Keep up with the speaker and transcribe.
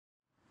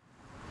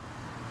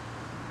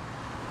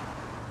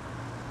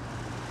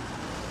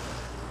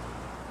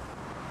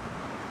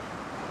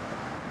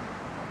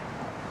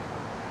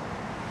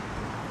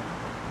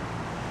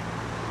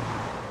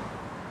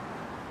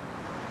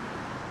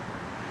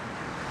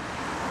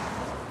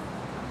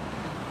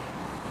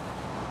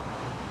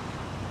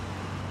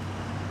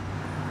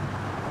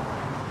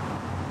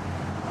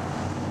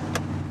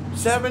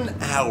7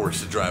 hours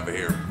to drive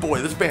here.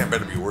 Boy, this band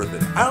better be worth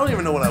it. I don't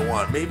even know what I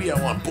want. Maybe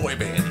I want boy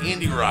band,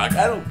 indie rock.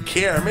 I don't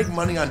care. I make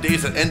money on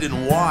days that end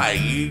in Y.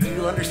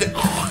 You understand?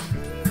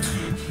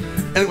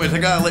 Anyways, I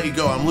gotta let you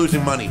go. I'm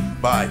losing money.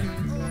 Bye.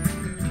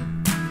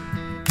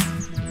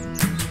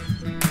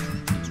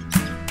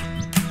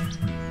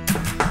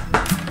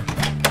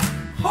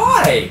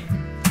 Hi!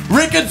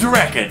 Ricketts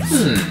Records!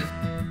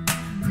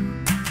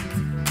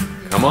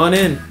 Come on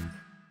in.